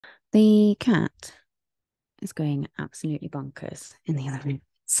The cat is going absolutely bonkers in the other room.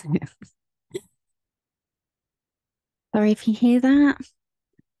 So sorry if you hear that.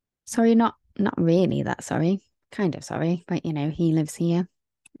 Sorry, not really that sorry. Kind of sorry, but he lives here.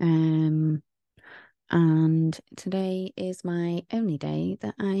 Um, and today is my only day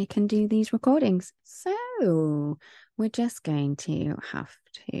that I can do these recordings. So we're just going to have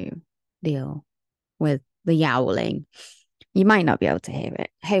to deal with the yowling. You might not be able to hear it.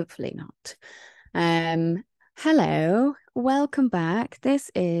 Hopefully not. Um, Hello, welcome back. This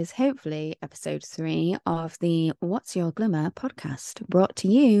is hopefully episode 3 of the What's Your Glimmer podcast, brought to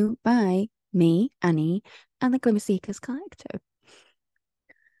you by me, Annie, and the Glimmer Seekers Collective.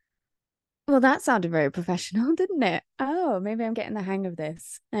 Well, that sounded very professional, didn't it? Oh, maybe I'm getting the hang of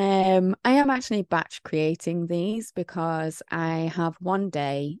this. I am actually batch creating these because I have one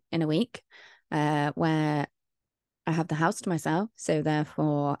day in a week where I have the house to myself, so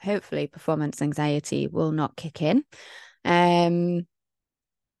therefore, hopefully, performance anxiety will not kick in. Um,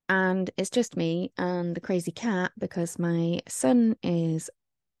 and it's just me and the crazy cat because my son is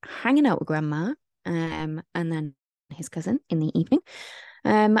hanging out with grandma, and then his cousin in the evening.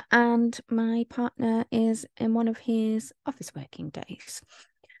 And my partner is in one of his office working days.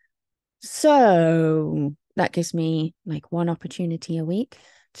 So that gives me like one opportunity a week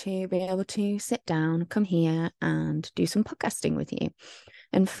to be able to sit down, come here and do some podcasting with you.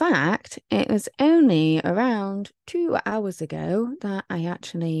 In fact, it was only around 2 hours ago that I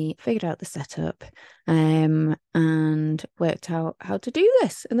actually figured out the setup and worked out how to do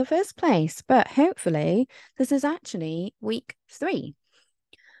this in the first place. But hopefully, this is actually week 3.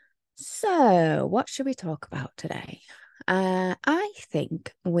 So, what should we talk about today? I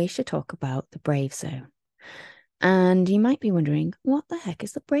think we should talk about the Brave Zone. And you might be wondering, what the heck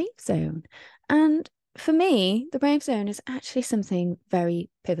is the Brave Zone? And for me, the Brave Zone is actually something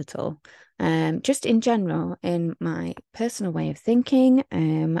very pivotal, just in general, in my personal way of thinking,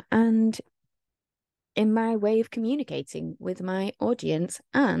 and in my way of communicating with my audience.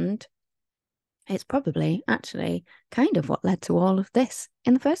 And it's probably actually kind of what led to all of this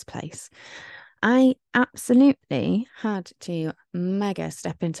in the first place. I absolutely had to mega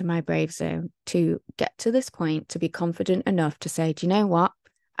step into my brave zone to get to this point to be confident enough to say, do you know what?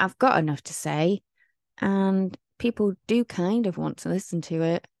 I've got enough to say. And people do kind of want to listen to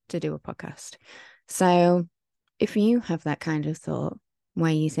it to do a podcast. So if you have that kind of thought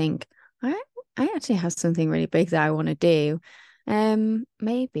where you think, I, I actually have something really big that I want to do,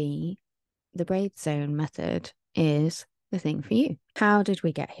 maybe the brave zone method is the thing for you. How did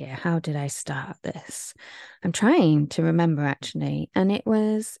we get here? How did I start this? I'm trying to remember actually, and it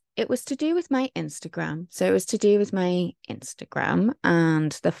was to do with my Instagram. So it was to do with my Instagram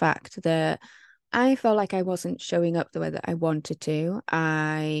and the fact that I felt like I wasn't showing up the way that I wanted to.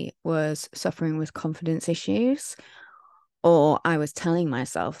 I was suffering with confidence issues, or I was telling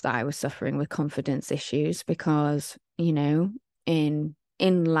myself that I was suffering with confidence issues because, in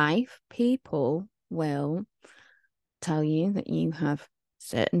life, people will tell you that you have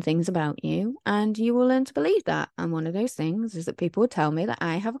certain things about you and you will learn to believe that. And one of those things is that people would tell me that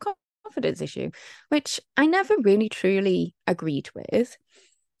I have a confidence issue, which I never really truly agreed with.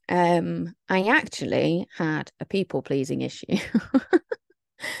 I actually had a people pleasing issue.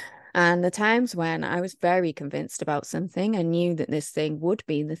 And the times when I was very convinced about something and knew that this thing would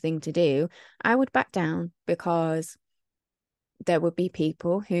be the thing to do, I would back down because there would be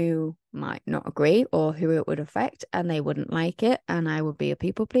people who might not agree or who it would affect and they wouldn't like it. And I would be a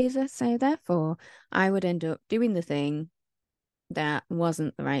people pleaser. So therefore, I would end up doing the thing that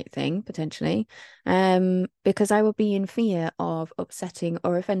wasn't the right thing potentially, because I would be in fear of upsetting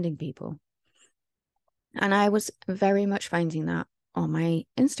or offending people. And I was very much finding that on my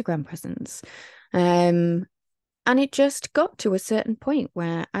Instagram presence. Um, and it just got to a certain point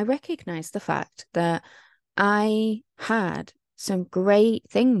where I recognized the fact that I had some great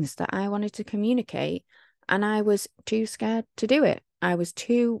things that I wanted to communicate, and I was too scared to do it. I was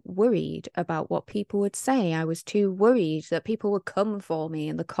too worried about what people would say. I was too worried that people would come for me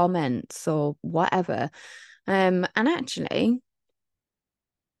in the comments or whatever. And actually,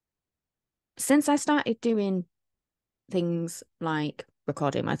 since I started doing things like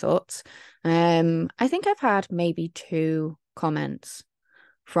recording my thoughts, I think I've had maybe 2 comments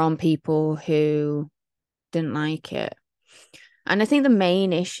from people who didn't like it. And I think the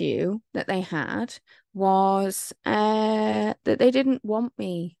main issue that they had was that they didn't want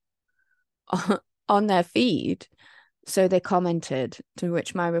me on their feed. So they commented, to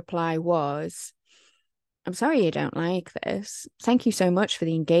which my reply was, I'm sorry you don't like this. Thank you so much for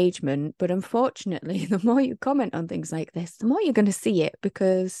the engagement. But unfortunately, the more you comment on things like this, the more you're going to see it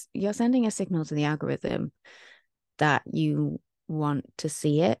because you're sending a signal to the algorithm that you want to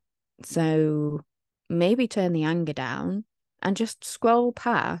see it. So maybe turn the anger down and just scroll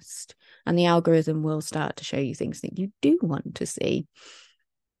past, and the algorithm will start to show you things that you do want to see.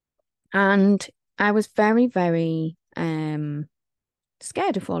 And I was very, very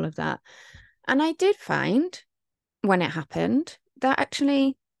scared of all of that. And I did find when it happened that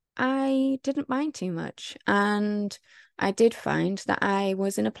actually I didn't mind too much. And I did find that I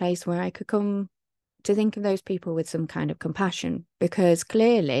was in a place where I could come to think of those people with some kind of compassion because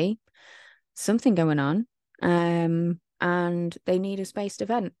clearly something going on, and they need a space to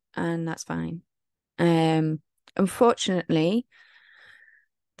vent, and that's fine. Unfortunately,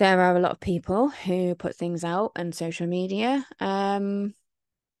 there are a lot of people who put things out on social media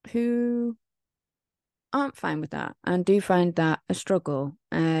who aren't fine with that and do find that a struggle.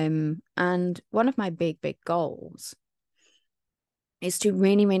 And one of my big, big goals is to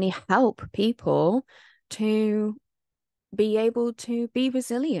really, really help people to be able to be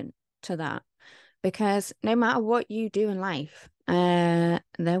resilient to that. Because no matter what you do in life, there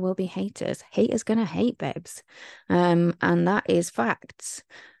will be haters. Haters gonna hate, babes. And that is facts.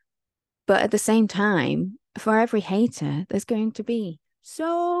 But at the same time, for every hater, there's going to be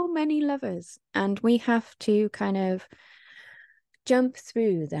so many lovers. And we have to kind of jump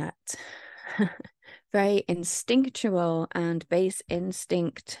through that very instinctual and base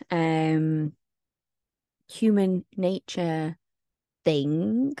instinct human nature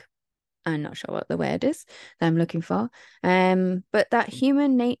thing. I'm not sure what the word is that I'm looking for. But that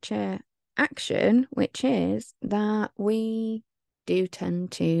human nature action, which is that we do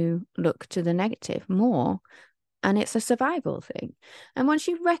tend to look to the negative more, and it's a survival thing. And once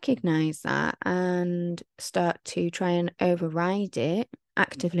you recognize that and start to try and override it,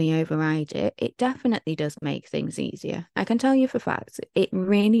 actively override it, it definitely does make things easier. I can tell you for facts, it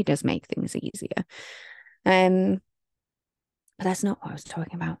really does make things easier. But that's not what I was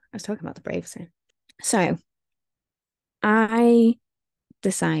talking about. I was talking about the Brave Zone. So I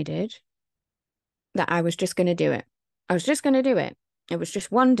decided that I was just going to do it. I was just going to do it. It was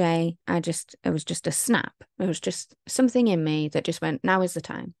just one day. It was just a snap. It was just something in me that just went, now is the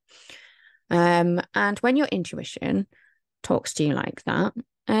time. And when your intuition talks to you like that,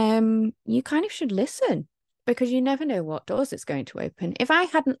 you kind of should listen because you never know what doors it's going to open. If I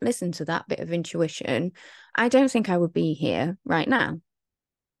hadn't listened to that bit of intuition, I don't think I would be here right now.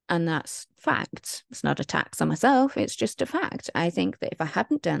 And that's fact. It's not a tax on myself. It's just a fact. I think that if I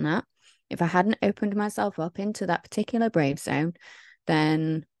hadn't done that, if I hadn't opened myself up into that particular brave zone,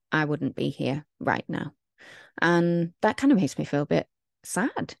 then I wouldn't be here right now. And that kind of makes me feel a bit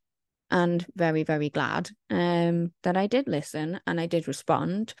sad and very, very glad that I did listen and I did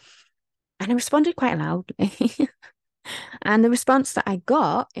respond. And I responded quite loudly. And the response that I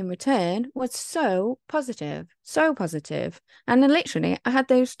got in return was so positive, so positive. And then literally, I had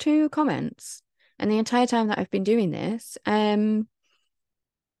those two comments, and the entire time that I've been doing this. And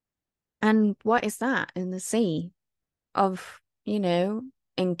what is that in the sea of,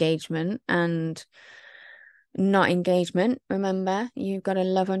 engagement and not engagement? Remember, you've got to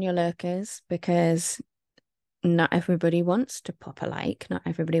love on your lurkers because not everybody wants to pop a like, not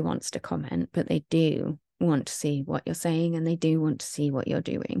everybody wants to comment, but they do want to see what you're saying and they do want to see what you're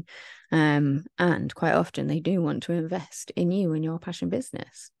doing. And quite often they do want to invest in you and your passion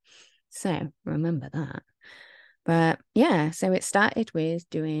business. So remember that. But yeah, so it started with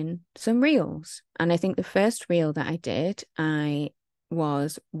doing some reels. And I think the first reel that I did, I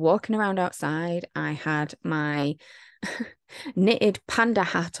was walking around outside. I had my knitted panda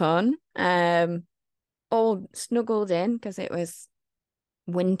hat on, all snuggled in because it was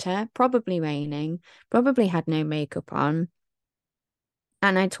winter, probably raining, probably had no makeup on.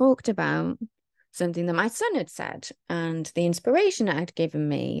 And I talked about something that my son had said and the inspiration it had given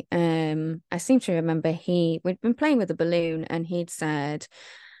me. I seem to remember we'd been playing with a balloon and he'd said,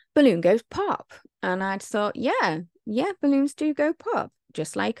 balloon goes pop. And I'd thought, yeah, balloons do go pop,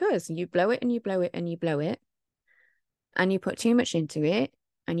 just like us. You blow it and you blow it and you blow it. And you put too much into it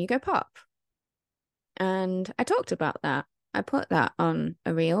and you go pop. And I talked about that. I put that on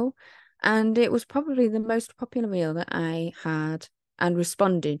a reel, and it was probably the most popular reel that I had and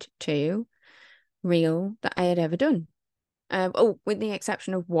responded to reel that I had ever done. With the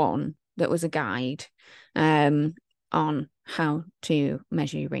exception of one that was a guide on how to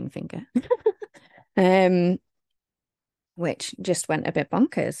measure your ring finger, which just went a bit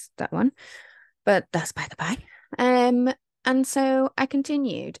bonkers, that one. But that's by the by. And so I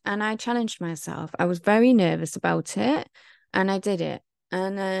continued and I challenged myself. I was very nervous about it and I did it.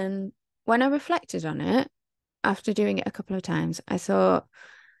 And then when I reflected on it, after doing it a couple of times, I thought,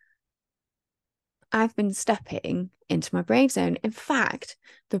 I've been stepping into my brave zone. In fact,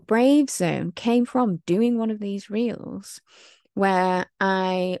 the brave zone came from doing one of these reels where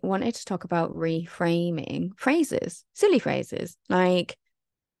I wanted to talk about reframing phrases, silly phrases like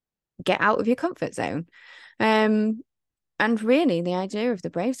get out of your comfort zone. Um, and really the idea of the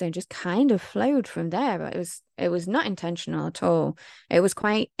brave zone just kind of flowed from there. It was not intentional at all. It was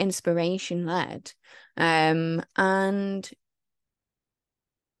quite inspiration led. And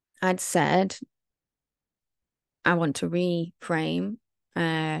I'd said I want to reframe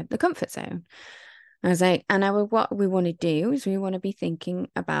the comfort zone. I was like, and what we want to do is we want to be thinking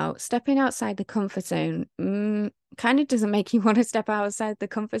about stepping outside the comfort zone. Kind of doesn't make you want to step outside the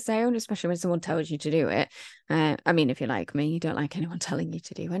comfort zone, especially when someone tells you to do it. I mean, if you're like me, you don't like anyone telling you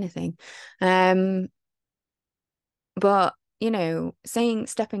to do anything. But saying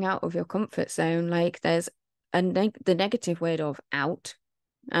stepping out of your comfort zone, like there's the negative word of out,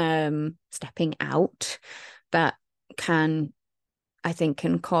 stepping out, that can I think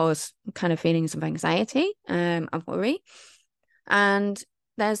can cause kind of feelings of anxiety, and worry. And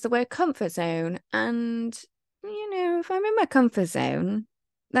there's the word comfort zone. And, if I'm in my comfort zone,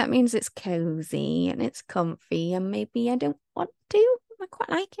 that means it's cozy and it's comfy, and maybe I don't want to. I quite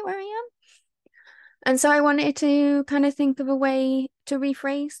like it where I am. And so I wanted to kind of think of a way to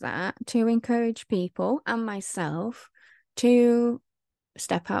rephrase that to encourage people and myself to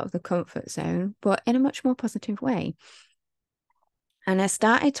step out of the comfort zone, but in a much more positive way. And I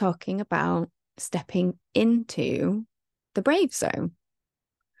started talking about stepping into the brave zone.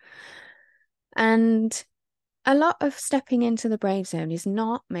 And a lot of stepping into the brave zone is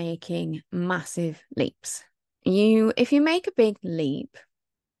not making massive leaps. If you make a big leap,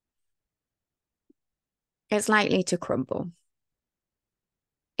 it's likely to crumble,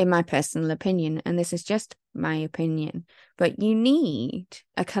 in my personal opinion. And this is just my opinion. But you need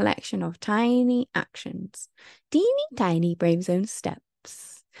a collection of tiny actions, teeny tiny brave zone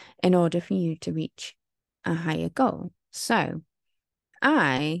steps, in order for you to reach a higher goal. So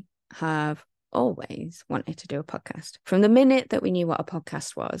I have always wanted to do a podcast from the minute that we knew what a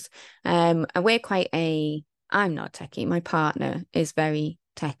podcast was. And I'm not techie. My partner is very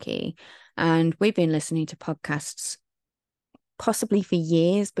techie, and we've been listening to podcasts possibly for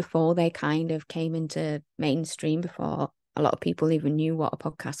years before they kind of came into mainstream, before a lot of people even knew what a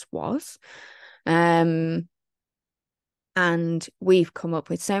podcast was. And we've come up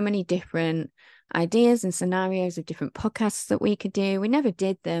with so many different ideas and scenarios of different podcasts that we could do. We never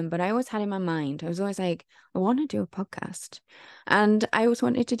did them, but I always had in my mind, I was always like, I want to do a podcast. And I always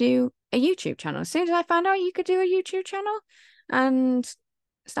wanted to do a YouTube channel. As soon as I found out you could do a YouTube channel and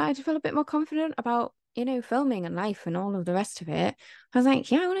started to feel a bit more confident about, filming and life and all of the rest of it, I was like,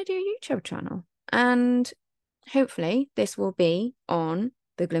 yeah, I want to do a YouTube channel. And hopefully this will be on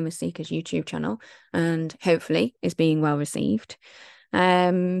the Glimmer Seekers YouTube channel, and hopefully is being well received.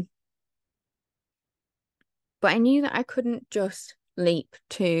 But I knew that I couldn't just leap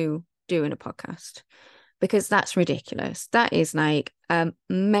to doing a podcast, because that's ridiculous. That is like a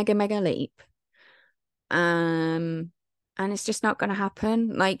mega, mega leap. And it's just not going to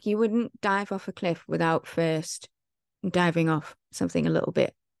happen. Like, you wouldn't dive off a cliff without first diving off something a little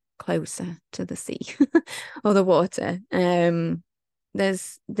bit closer to the sea or the water.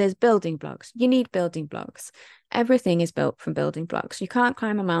 There's building blocks. You need building blocks. Everything is built from building blocks. You can't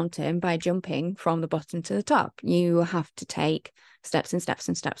climb a mountain by jumping from the bottom to the top. You have to take steps and steps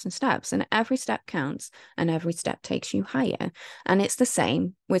and steps and steps, and every step counts, and every step takes you higher. And it's the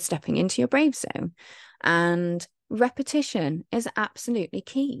same with stepping into your brave zone. And repetition is absolutely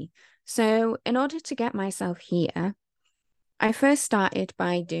key. So in order to get myself here, I first started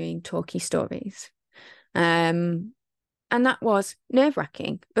by doing talkie stories. And that was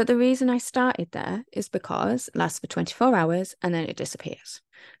nerve-wracking. But the reason I started there is because it lasts for 24 hours and then it disappears.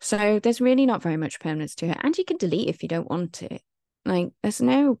 So there's really not very much permanence to it. And you can delete if you don't want it. Like, there's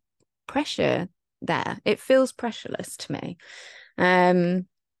no pressure there. It feels pressureless to me.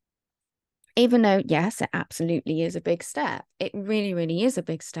 Even though, yes, it absolutely is a big step. It really, really is a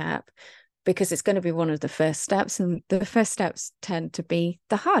big step, because it's going to be one of the first steps, and the first steps tend to be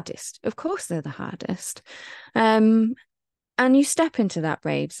the hardest. Of course, they're the hardest. And you step into that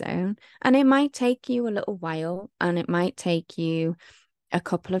brave zone, and it might take you a little while, and it might take you a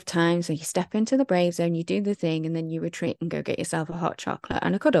couple of times. So you step into the brave zone, you do the thing, and then you retreat and go get yourself a hot chocolate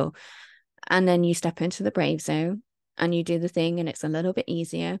and a cuddle. And then you step into the brave zone and you do the thing, and it's a little bit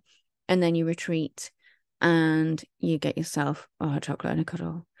easier. And then you retreat and you get yourself a hot chocolate and a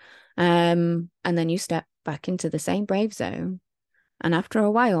cuddle. And then you step back into the same brave zone. And after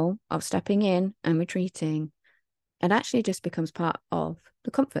a while of stepping in and retreating, it actually just becomes part of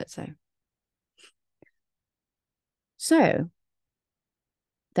the comfort zone. So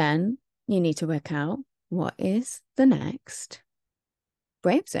then you need to work out what is the next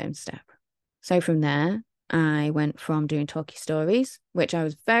brave zone step. So from there, I went from doing talkie stories, which I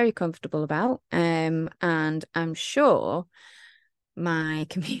was very comfortable about. And I'm sure my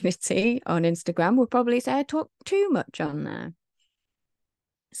community on Instagram would probably say I talk too much on there.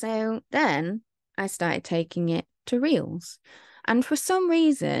 So then I started taking it to Reels. And for some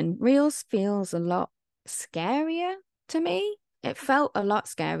reason, Reels feels a lot scarier to me. It felt a lot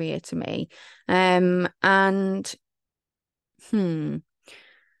scarier to me. And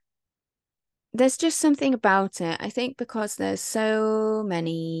there's just something about it. I think because there's so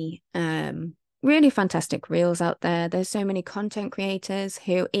many really fantastic reels out there. There's so many content creators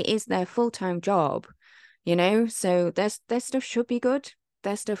who it is their full-time job, so their stuff should be good.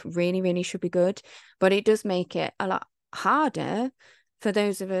 Their stuff really, really should be good. But it does make it a lot harder for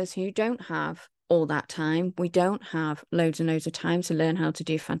those of us who don't have all that time. We don't have loads and loads of time to learn how to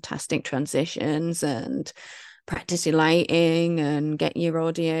do fantastic transitions and practice your lighting and get your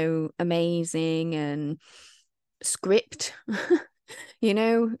audio amazing and script,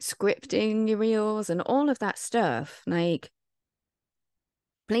 scripting your reels and all of that stuff. Like,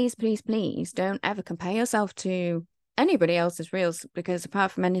 please, please, please don't ever compare yourself to anybody else's reels, because apart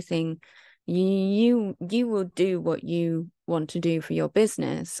from anything, you will do what you want to do for your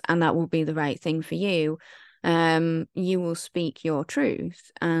business, and that will be the right thing for you. You will speak your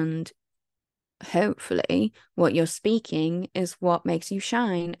truth, and hopefully what you're speaking is what makes you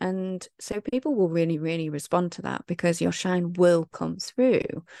shine. And so people will really, really respond to that because your shine will come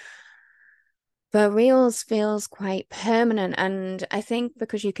through. But Reels feels quite permanent. And I think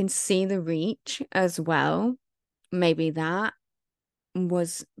because you can see the reach as well, maybe that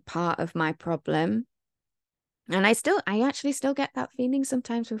was part of my problem. And I actually still get that feeling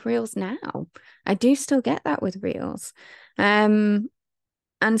sometimes with Reels now. I do still get that with Reels.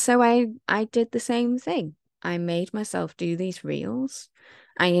 And so I did the same thing. I made myself do these reels.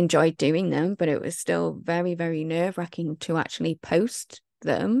 I enjoyed doing them, but it was still very, very nerve-wracking to actually post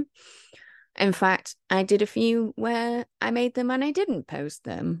them. In fact, I did a few where I made them and I didn't post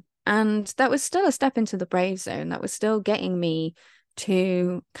them. And that was still a step into the brave zone. That was still getting me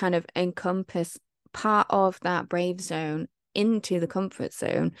to kind of encompass part of that brave zone into the comfort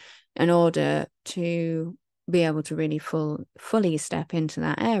zone in order to be able to really fully step into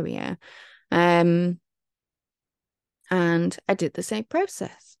that area. And I did the same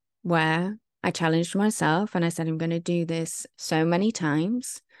process where I challenged myself and I said, I'm going to do this so many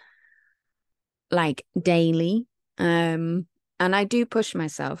times, like daily. And I do push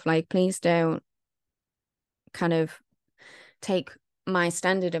myself, like, please don't kind of take my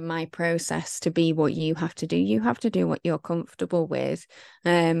standard and my process to be what you have to do. You have to do what you're comfortable with.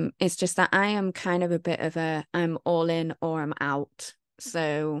 It's just that I am kind of a bit of I'm all in or I'm out.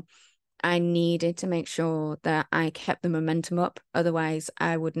 So I needed to make sure that I kept the momentum up. Otherwise,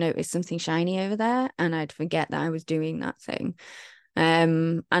 I would notice something shiny over there and I'd forget that I was doing that thing.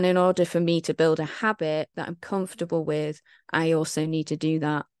 And in order for me to build a habit that I'm comfortable with, I also need to do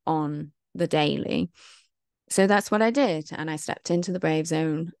that on the daily. So that's what I did. And I stepped into the brave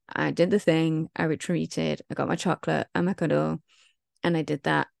zone. I did the thing. I retreated. I got my chocolate and my cuddle. And I did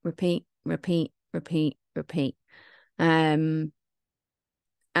that. Repeat, repeat, repeat, repeat. And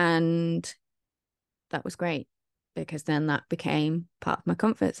that was great because then that became part of my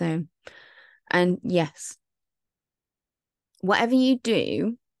comfort zone. And yes, whatever you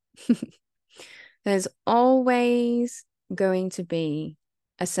do, there's always going to be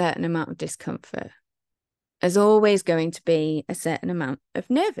a certain amount of discomfort. There's always going to be a certain amount of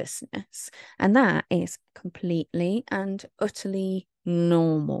nervousness, and that is completely and utterly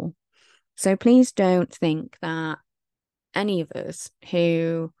normal. So please don't think that any of us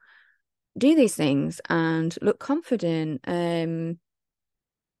who do these things and look confident in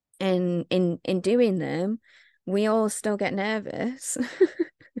doing them, we all still get nervous.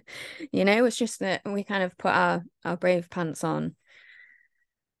 It's just that we kind of put our brave pants on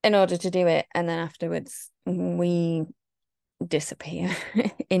in order to do it, and then afterwards we disappear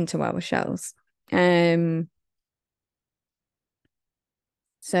into our shells.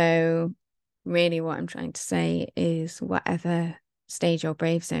 So really what I'm trying to say is whatever stage your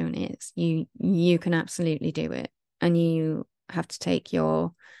brave zone is, you can absolutely do it, and you have to take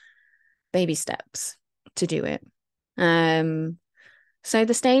your baby steps to do it. So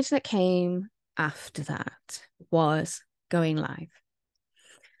the stage that came after that was going live.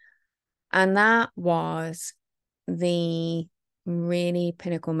 And that was the really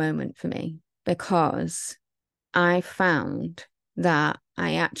pinnacle moment for me, because I found that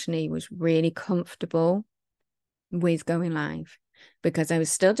I actually was really comfortable with going live, because I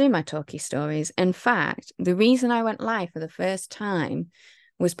was still doing my talkie stories. In fact, the reason I went live for the first time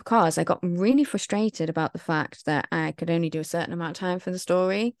was because I got really frustrated about the fact that I could only do a certain amount of time for the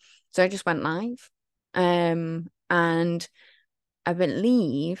story. So I just went live. And I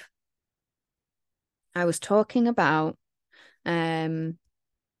believe I was talking about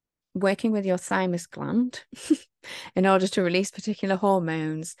working with your thymus gland in order to release particular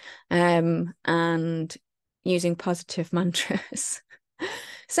hormones, and using positive mantras.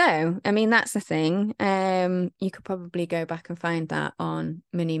 So, I mean, that's the thing. You could probably go back and find that on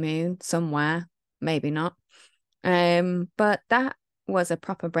Mini Moon somewhere, maybe not. But that was a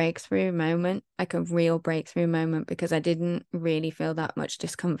proper breakthrough moment, like a real breakthrough moment, because I didn't really feel that much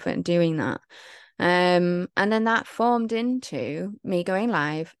discomfort in doing that. And then that formed into me going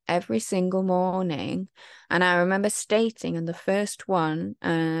live every single morning. And I remember stating in the first one,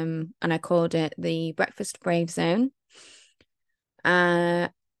 and I called it the Breakfast Brave Zone. And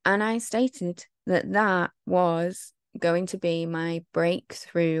I stated that that was going to be my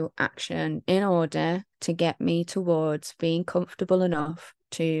breakthrough action in order to get me towards being comfortable enough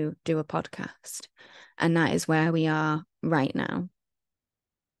to do a podcast. And that is where we are right now.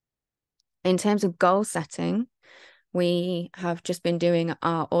 In terms of goal setting, we have just been doing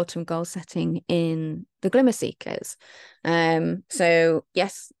our autumn goal setting in the Glimmer Seekers. So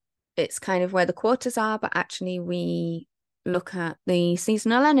yes, it's kind of where the quarters are, but actually we look at the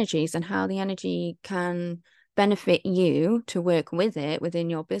seasonal energies and how the energy can benefit you to work with it within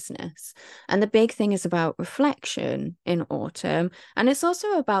your business. And the big thing is about reflection in autumn. And it's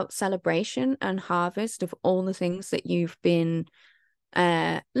also about celebration and harvest of all the things that you've been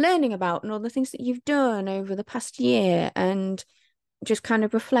learning about and all the things that you've done over the past year, and just kind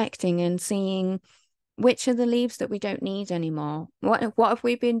of reflecting and seeing which are the leaves that we don't need anymore. What have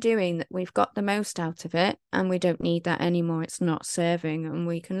we been doing that we've got the most out of it, and we don't need that anymore? It's not serving, and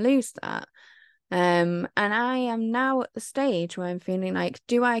we can lose that. And I am now at the stage where I'm feeling like,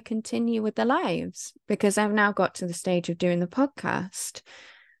 do I continue with the lives? Because I've now got to the stage of doing the podcast.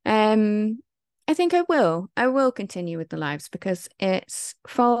 I think I will. I will continue with the lives, because it's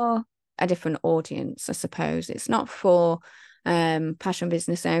for a different audience, I suppose. It's not for passion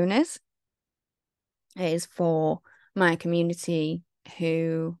business owners. It is for my community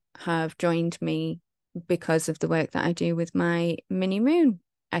who have joined me because of the work that I do with my Mini Moon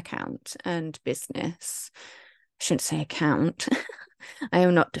account and business. I shouldn't say account. I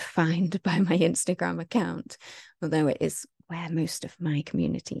am not defined by my Instagram account, although it is where most of my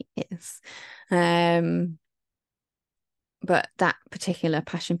community is. But that particular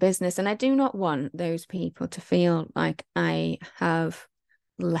passion business, and I do not want those people to feel like I have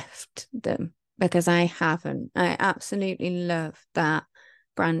left them, because I haven't. I absolutely love that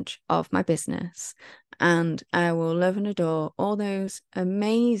branch of my business, and I will love and adore all those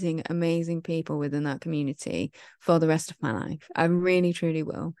amazing, amazing people within that community for the rest of my life. I really, truly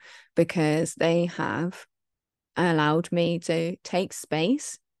will, because they have allowed me to take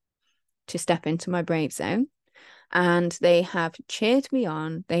space to step into my brave zone. And they have cheered me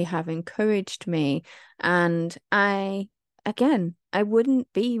on, they have encouraged me. And I wouldn't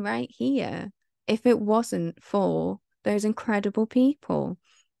be right here if it wasn't for those incredible people.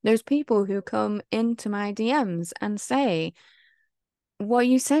 Those people who come into my DMs and say, what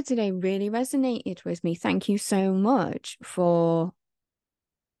you said today really resonated with me. Thank you so much for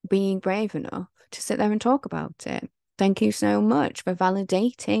being brave enough to sit there and talk about it. Thank you so much for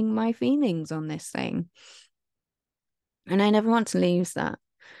validating my feelings on this thing. And I never want to lose that.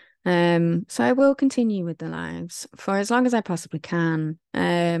 So I will continue with the lives for as long as I possibly can.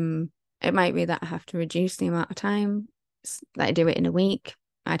 It might be that I have to reduce the amount of time that I do it in a week.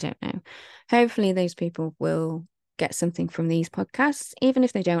 I don't know. Hopefully those people will get something from these podcasts, even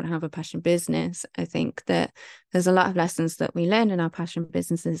if they don't have a passion business. I think that there's a lot of lessons that we learn in our passion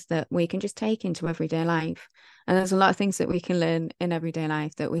businesses that we can just take into everyday life. And there's a lot of things that we can learn in everyday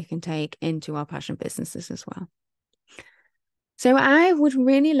life that we can take into our passion businesses as well. So I would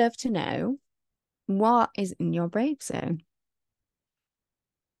really love to know, what is in your brave zone?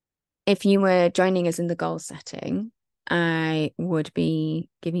 If you were joining us in the goal setting, I would be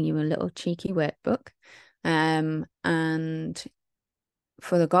giving you a little cheeky workbook. And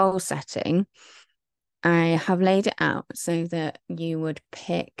for the goal setting, I have laid it out so that you would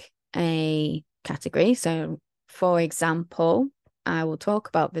pick a category. So, for example, I will talk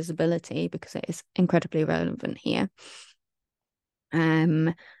about visibility because it is incredibly relevant here.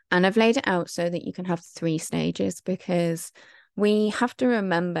 And I've laid it out so that you can have 3 stages, because we have to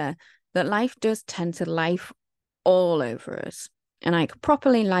remember that life does tend to life all over us, and like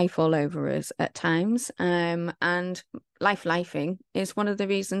properly life all over us at times. And lifing is one of the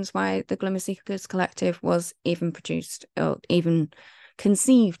reasons why the Glimmer Seekers Collective was even produced or even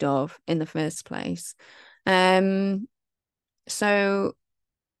conceived of in the first place. So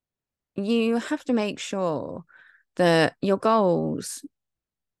you have to make sure that your goals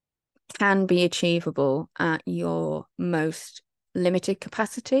can be achievable at your most limited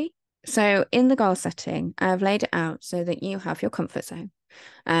capacity. So in the goal setting, I've laid it out so that you have your comfort zone.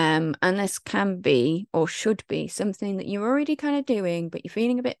 And this can be or should be something that you're already kind of doing, but you're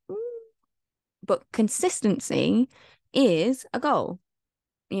feeling a bit, but consistency is a goal.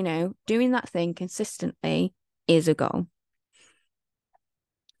 Doing that thing consistently is a goal.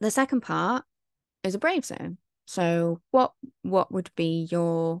 The second part is a brave zone. So what would be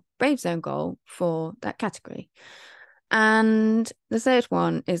your brave zone goal for that category? And the third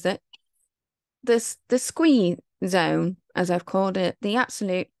one is that the squee zone, as I've called it, the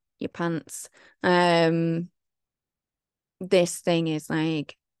absolute your pants. This thing is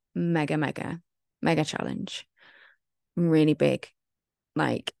like mega challenge. Really big,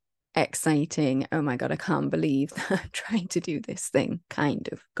 like exciting. Oh my God, I can't believe that I'm trying to do this thing kind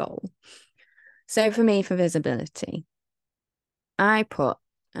of goal. So for me, for visibility, I put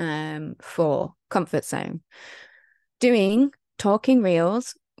for comfort zone, doing talking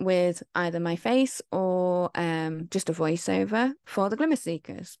reels with either my face or just a voiceover for the Glimmer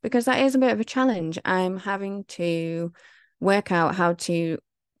Seekers, because that is a bit of a challenge. I'm having to work out how to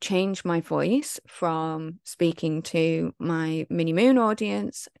change my voice from speaking to my Mini Moon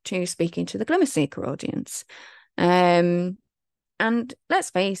audience to speaking to the Glimmer Seeker audience. And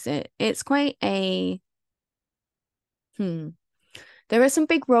let's face it, it's quite a there are some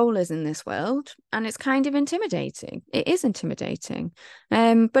big rollers in this world, and it's kind of intimidating. It is intimidating.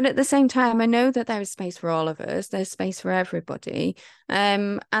 But at the same time, I know that there is space for all of us. There's space for everybody.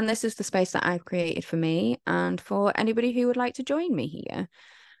 And this is the space that I've created for me and for anybody who would like to join me here.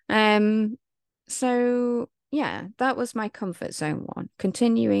 So yeah, that was my comfort zone one.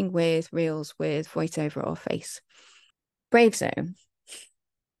 Continuing with reels with voiceover or face. Brave zone,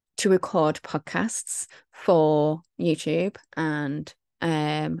 to record podcasts for YouTube and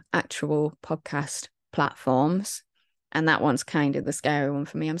actual podcast platforms. And that one's kind of the scary one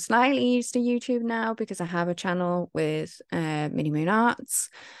for me. I'm slightly used to YouTube now because I have a channel with Mini Moon Arts.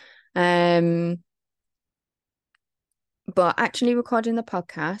 But actually recording the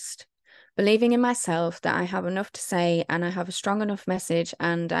podcast, believing in myself that I have enough to say and I have a strong enough message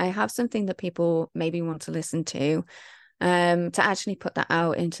and I have something that people maybe want to listen to actually put that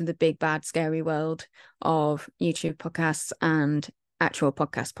out into the big, bad, scary world of YouTube podcasts and actual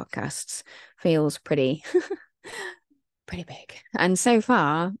podcasts feels pretty pretty big. And so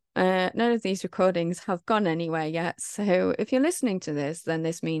far, none of these recordings have gone anywhere yet. So if you're listening to this, then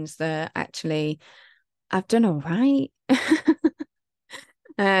this means that actually I've done all right.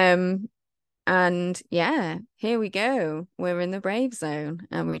 And yeah, here we go. We're in the brave zone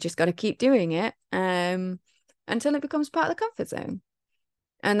and we just got to keep doing it until it becomes part of the comfort zone.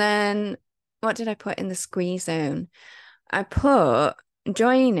 And then what did I put in the squeeze zone? I put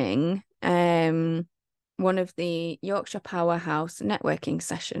joining one of the Yorkshire Powerhouse networking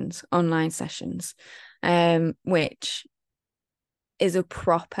sessions, online sessions, which is a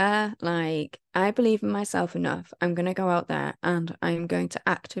proper, like, I believe in myself enough. I'm going to go out there and I'm going to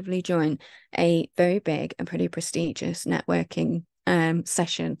actively join a very big and pretty prestigious networking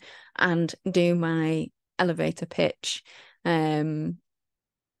session and do my elevator pitch to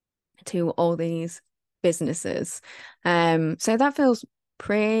all these businesses. So that feels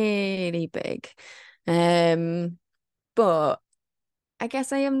pretty big. But I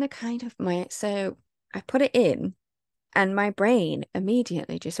guess I am the kind of so I put it in and my brain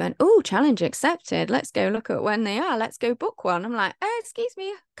immediately just went, oh, challenge accepted. Let's go look at when they are. Let's go book one. I'm like, oh, excuse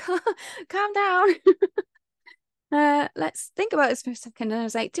me, calm down. Let's think about this for a second. And I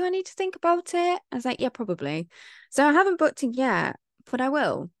was like, do I need to think about it? I was like, yeah, probably. So I haven't booked it yet, but I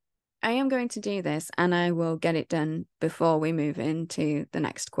will. I am going to do this and I will get it done before we move into the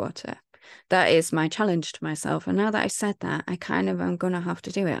next quarter. That is my challenge to myself. And now that I said that, I kind of am going to have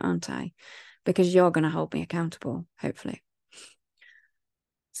to do it, aren't I? Because you're going to hold me accountable, hopefully.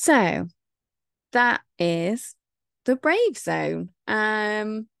 So that is the brave zone.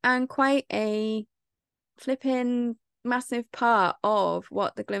 And quite a flipping massive part of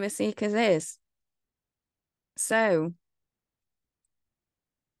what the Glimmer Seekers is. So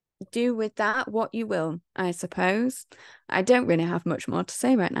do with that what you will, I suppose. I don't really have much more to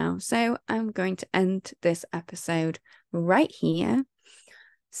say right now, so I'm going to end this episode right here.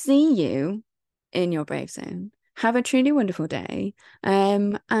 See you in your brave zone. Have a truly wonderful day.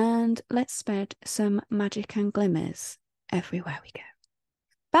 And let's spread some magic and glimmers everywhere we go.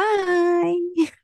 Bye.